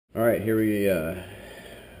Alright, here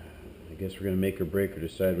I guess we're going to make or break or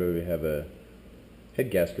decide whether we have a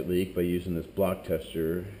head gasket leak by using this block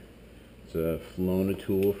tester. It's a Flona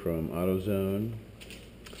tool from Autozone.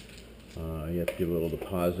 You have to give a little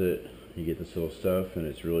deposit, you get this little stuff, and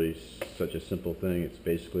it's really such a simple thing. It's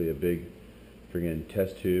basically a big friggin'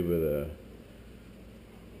 test tube with a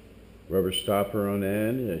rubber stopper on the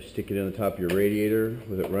end. You stick it in the top of your radiator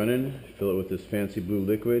with it running, fill it with this fancy blue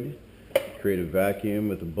liquid, create a vacuum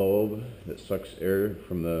with a bulb that sucks air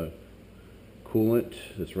from the coolant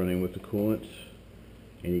that's running with the coolant.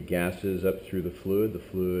 Any gases up through the fluid,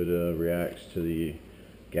 reacts to the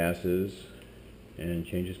gases and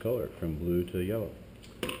changes color from blue to yellow.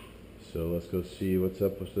 So let's go see what's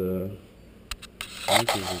up with the well,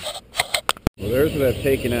 there's what I've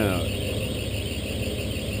taken out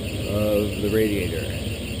of the radiator.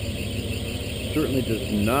 Certainly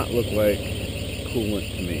does not look like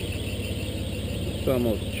coolant to me. It's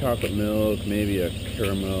almost chocolate milk, maybe a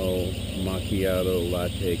caramel macchiato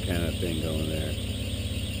latte kind of thing going there.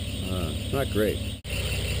 It's not great.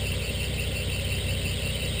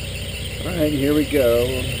 Alright, here we go.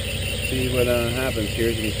 See what happens here.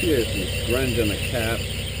 As you can see, there's some grunge on the cap.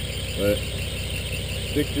 But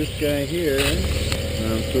stick this guy here.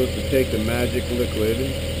 And I'm supposed to take the magic liquid,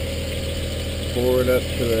 pour it up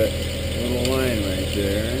to that little line right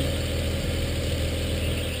there.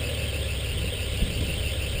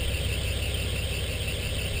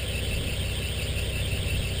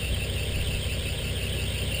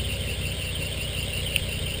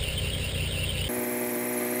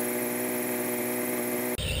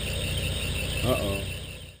 Uh-oh.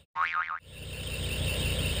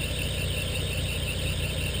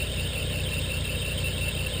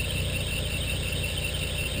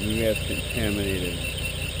 Maybe that's contaminated.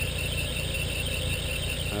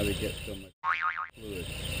 How to get so much fluid.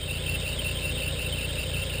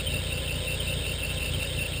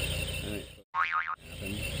 Alright,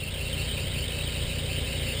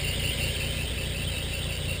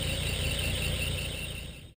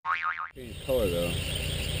 change color though.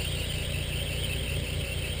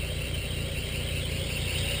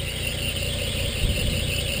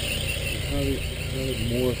 How did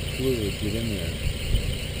more fluid get in there?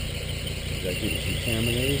 Did that get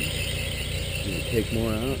contaminated? Did it take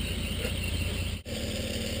more out?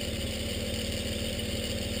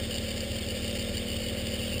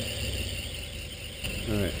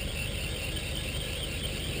 Alright.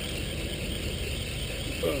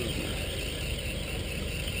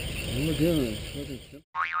 What we're doing is fucking simple.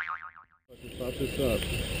 Let's stop this up.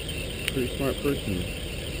 Pretty smart person,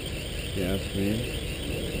 if you ask me.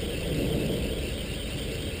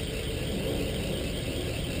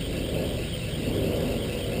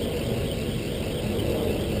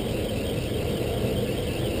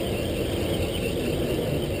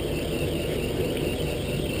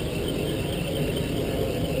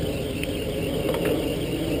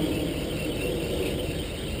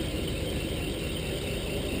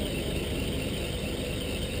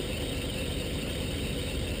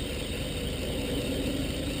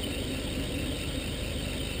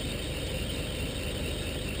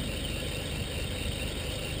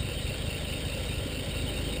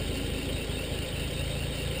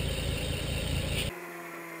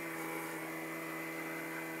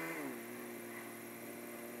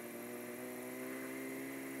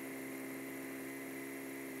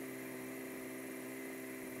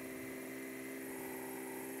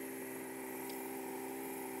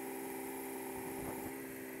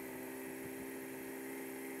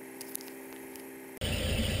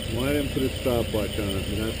 Well, I didn't put a stopwatch on it,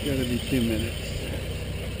 but that's got to be 2 minutes.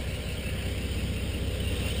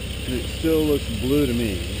 And it still looks blue to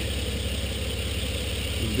me.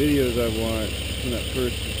 The videos I've watched from that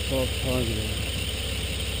first false positive,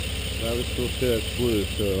 I was still say that's blue,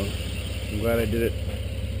 so I'm glad I did it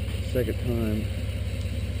the second time,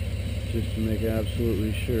 just to make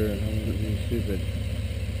absolutely sure I wasn't being stupid.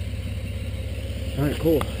 Alright,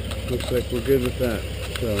 cool. Looks like we're good with that.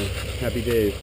 So, happy days.